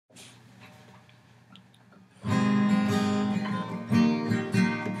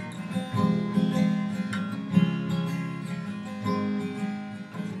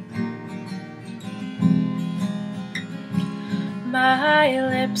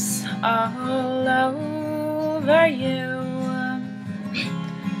my lips all over you.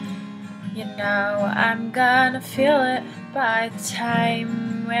 You know I'm gonna feel it by the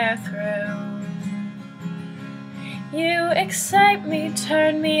time we're through. You excite me,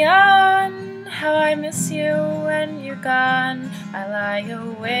 turn me on, how I miss you when you're gone. I lie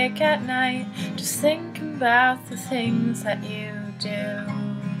awake at night, just thinking about the things that you do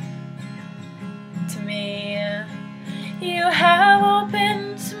to me. You have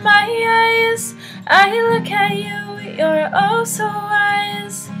opened my eyes, I look at you, you're oh so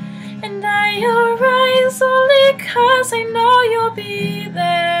wise. And I arise only 'cause I know you'll be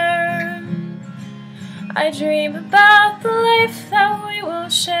there. I dream about the life that we will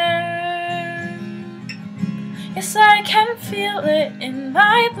share. Yes, I can feel it in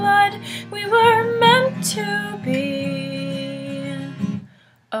my blood, we were meant to be.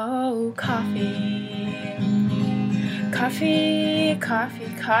 Oh, coffee, coffee,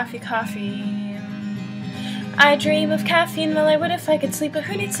 coffee, coffee, coffee. I dream of caffeine, well I would if I could sleep, but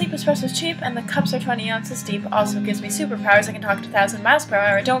who needs sleep? Espresso's cheap, and the cups are 20 ounces deep. Also gives me superpowers, I can talk at 1,000 miles per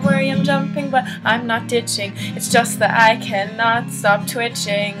hour. Don't worry, I'm jumping, but I'm not ditching. It's just that I cannot stop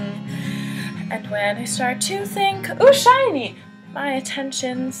twitching. And when I start to think, ooh shiny, my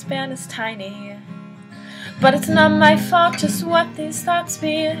attention span is tiny. But it's not my fault, just what these thoughts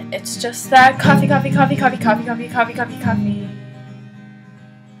be. It's just that coffee, coffee, coffee, coffee, coffee, coffee, coffee, coffee, coffee.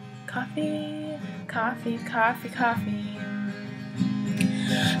 Coffee. Coffee, coffee, coffee.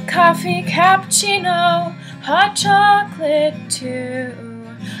 Coffee, cappuccino, hot chocolate too.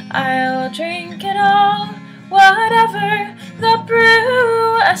 I'll drink it all, whatever the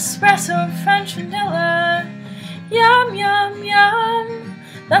brew. Espresso, French vanilla, yum, yum, yum.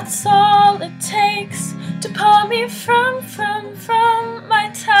 That's all it takes to pull me from my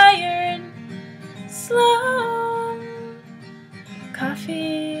tired slum.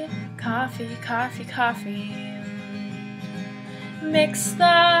 Coffee, coffee, coffee, coffee. Mix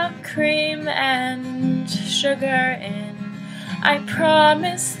the cream and sugar in. I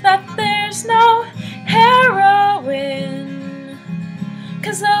promise that there's no heroin.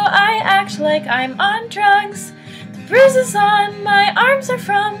 'Cause though I act like I'm on drugs, the bruises on my arms are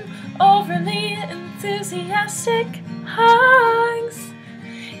from overly enthusiastic hugs.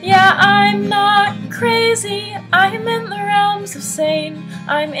 Yeah, I'm not crazy, I'm in the realms of sane.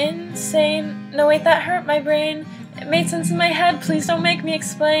 I'm insane. No wait, that hurt my brain. It made sense in my head, please don't make me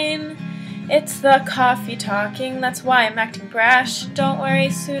explain. It's the coffee talking, that's why I'm acting brash. Don't worry,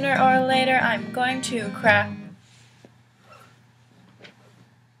 sooner or later I'm going to crash.